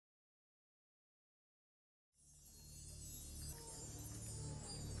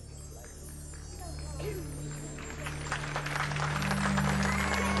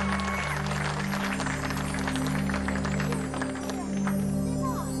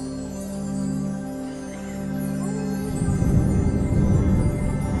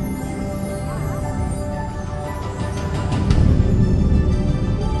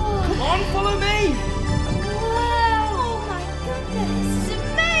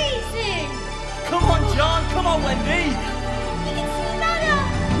Wendy. You can see Nana.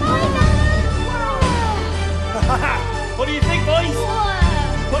 Bye, Nana. Wow. What do you think, boys?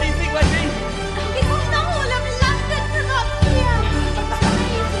 Wow. What do you think, Wendy? It's the whole of London from up here. It's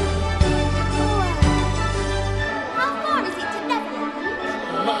amazing. Wow. How far is it to Neverland?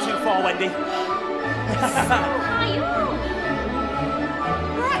 Not too far, Wendy. So high up.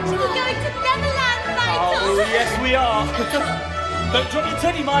 We're actually going to Neverland, Michael. Oh, yes, we are. Don't drop your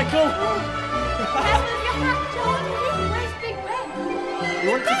teddy, Michael. Where's your hat, Georgie? Where's Big Ben? We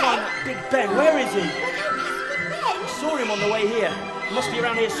want to find that Big Ben. Where is he? We're going past Big Ben. Saw him on the way here. He must be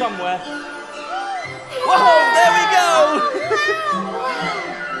around here somewhere. Whoa, there we go!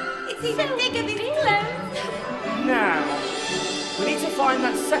 Wow. It's even bigger than clothes. Now, we need to find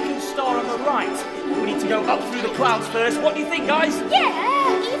that second star on the right. We need to go up through the clouds first. What do you think, guys?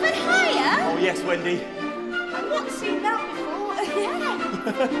 Yeah, even higher. Oh, yes, Wendy. I've not seen that before. Yeah.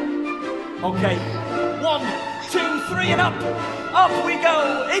 Okay, 1, 2, 3, and up! Up we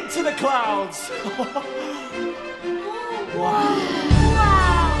go, into the clouds! Wow. Wow.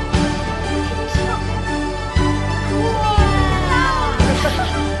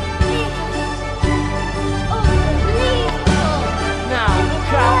 Now,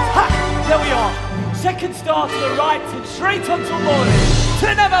 look out! Ha! There we are! Second star to the right and straight on to morning,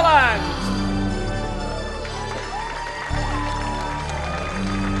 to Neverland!